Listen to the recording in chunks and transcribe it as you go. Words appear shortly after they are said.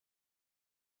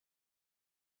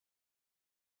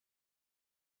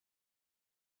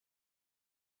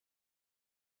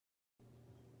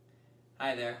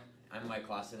Hi there, I'm Mike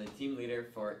Klassen, the team leader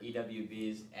for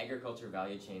EWB's Agriculture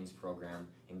Value Chains program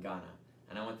in Ghana.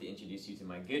 And I want to introduce you to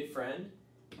my good friend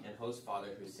and host father,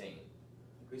 Hussein.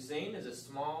 Hussein is a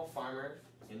small farmer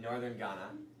in northern Ghana,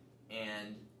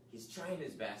 and he's trying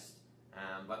his best.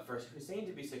 But for Hussein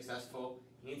to be successful,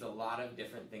 he needs a lot of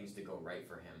different things to go right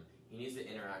for him. He needs to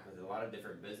interact with a lot of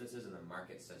different businesses in the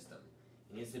market system.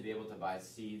 He needs to be able to buy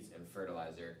seeds and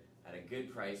fertilizer at a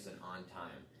good price and on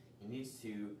time. He needs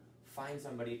to find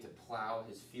somebody to plow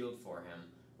his field for him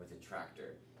with a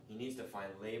tractor. He needs to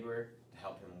find labor to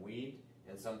help him weed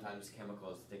and sometimes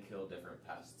chemicals to kill different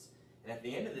pests. And at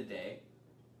the end of the day,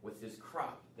 with his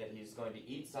crop that he's going to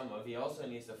eat some of, he also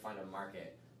needs to find a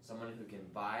market, someone who can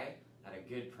buy at a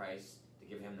good price to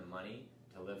give him the money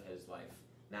to live his life.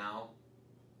 Now,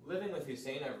 living with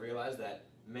Hussein, I've realized that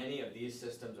many of these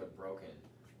systems are broken.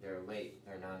 They're late,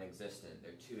 they're non-existent,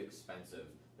 they're too expensive,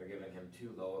 they're giving him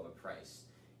too low of a price.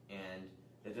 And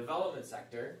the development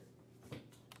sector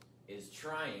is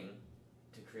trying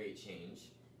to create change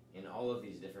in all of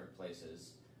these different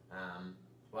places,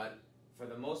 but for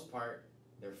the most part,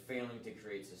 they're failing to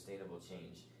create sustainable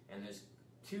change. And there's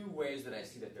two ways that I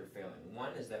see that they're failing.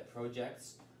 One is that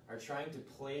projects are trying to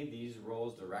play these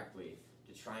roles directly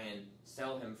to try and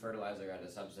sell him fertilizer at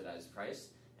a subsidized price,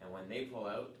 and when they pull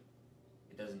out,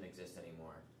 it doesn't exist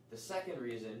anymore. The second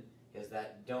reason is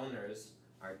that donors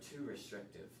are too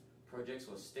restrictive. Projects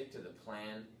will stick to the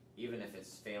plan even if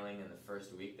it's failing in the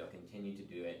first week. They'll continue to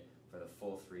do it for the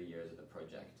full 3 years of the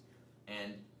project.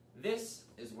 And this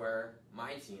is where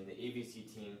my team, the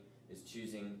AVC team, is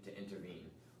choosing to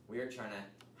intervene. We are trying to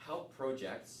help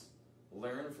projects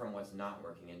learn from what's not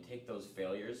working and take those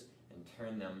failures and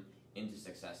turn them into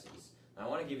successes. Now, I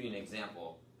want to give you an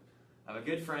example of a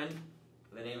good friend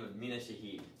by the name of Mina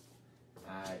Shahid.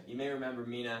 You may remember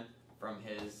Mina from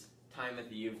his time at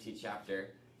the U of T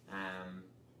chapter.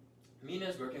 Mina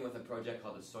is working with a project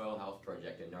called the Soil Health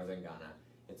Project in northern Ghana.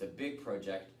 It's a big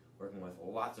project working with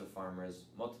lots of farmers,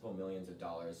 multiple millions of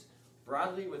dollars,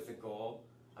 broadly with the goal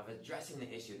of addressing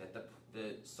the issue that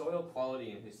the soil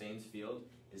quality in Hussein's field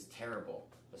is terrible.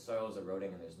 The soil is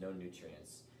eroding and there's no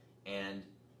nutrients. And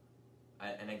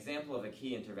an example of a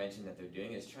key intervention that they're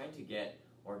doing is trying to get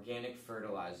organic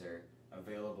fertilizer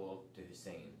available to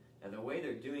Hussein. Now, the way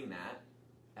they're doing that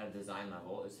at a design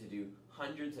level is to do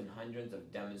hundreds and hundreds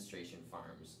of demonstration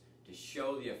farms to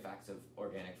show the effects of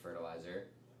organic fertilizer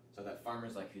so that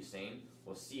farmers like Hussein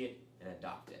will see it and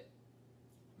adopt it.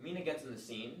 Mina gets in the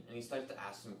scene and he starts to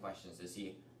ask some questions to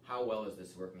see how well is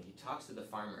this working. He talks to the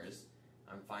farmers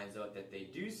and finds out that they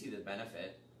do see the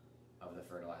benefit of the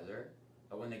fertilizer,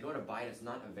 but when they go to buy it, it's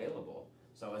not available.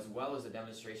 So as well as the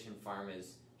demonstration farm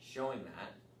is showing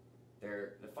that,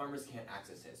 the farmers can't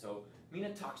access it. So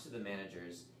Mina talks to the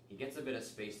managers, he gets a bit of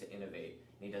space to innovate,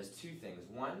 and he does two things.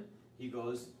 One, he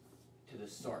goes to the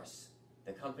source,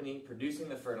 the company producing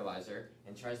the fertilizer,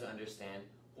 and tries to understand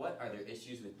what are their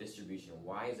issues with distribution,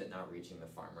 why is it not reaching the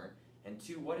farmer, and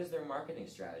two, what is their marketing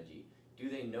strategy? Do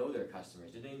they know their customers?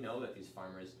 Do they know that these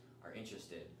farmers are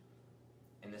interested?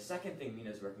 And the second thing Mina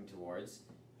is working towards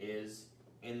is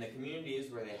in the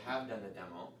communities where they have done the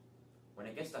demo, when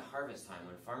it gets to harvest time,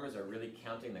 when farmers are really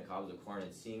counting the cobs of corn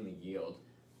and seeing the yield,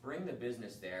 bring the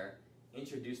business there,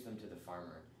 introduce them to the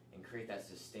farmer, and create that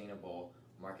sustainable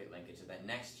market linkage so that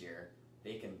next year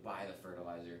they can buy the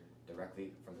fertilizer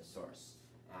directly from the source.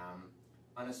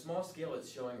 On a small scale,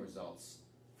 it's showing results.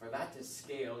 For that to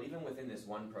scale, even within this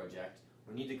one project,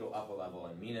 we need to go up a level,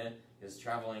 and Mina is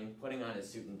traveling, putting on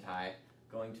his suit and tie,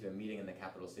 going to a meeting in the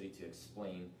capital city to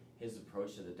explain his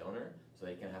approach to the donor so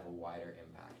they can have a wider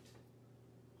impact.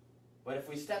 But if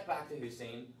we step back to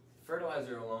Hussein,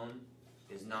 fertilizer alone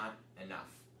is not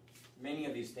enough. Many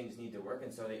of these things need to work,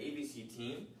 and so the AVC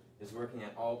team is working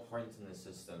at all points in the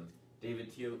system.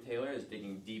 David Taylor is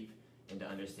digging deep into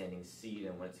understanding seed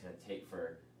and what it's going to take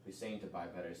for Hussein to buy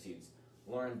better seeds.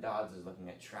 Lauren Dodds is looking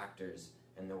at tractors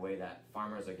and the way that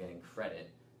farmers are getting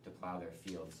credit to plow their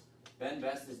fields. Ben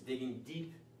Best is digging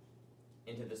deep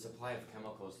into the supply of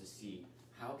chemicals to see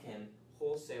how can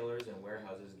wholesalers and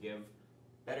warehouses give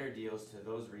better deals to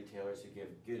those retailers who give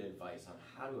good advice on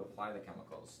how to apply the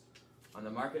chemicals. On the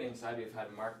marketing side, we've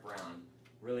had Mark Brown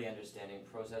really understanding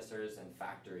processors and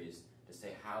factories to say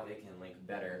how they can link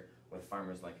better with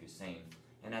farmers like Hussein.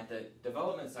 And at the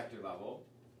development sector level,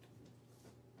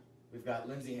 we've got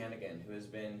Lindsay Hannigan, who has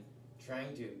been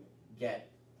trying to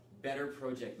get better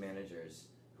project managers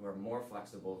who are more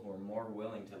flexible, who are more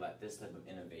willing to let this type of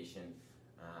innovation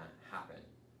happen.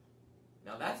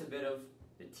 Now that's a bit of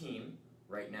the team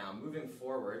right now. Moving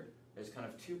forward, there's kind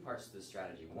of two parts to the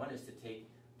strategy. One is to take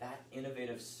that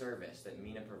innovative service that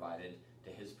Mina provided to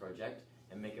his project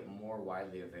and make it more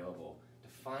widely available to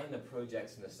find the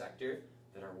projects in the sector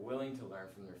that are willing to learn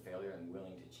from their failure and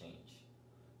willing to change.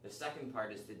 The second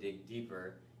part is to dig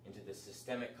deeper into the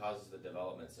systemic causes of the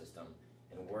development system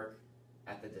and work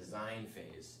at the design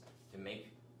phase to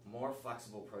make more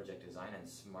flexible project design and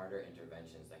smarter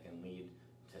interventions that can lead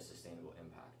to sustainable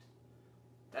impact.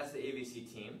 That's the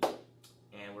AVC team,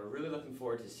 and we're really looking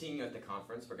forward to seeing you at the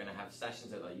conference. We're going to have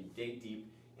sessions that let you dig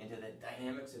deep into the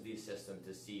dynamics of these systems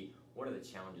to see what are the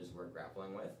challenges we're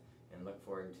grappling with, and look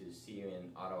forward to see you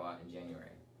in Ottawa in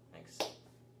January. Thanks.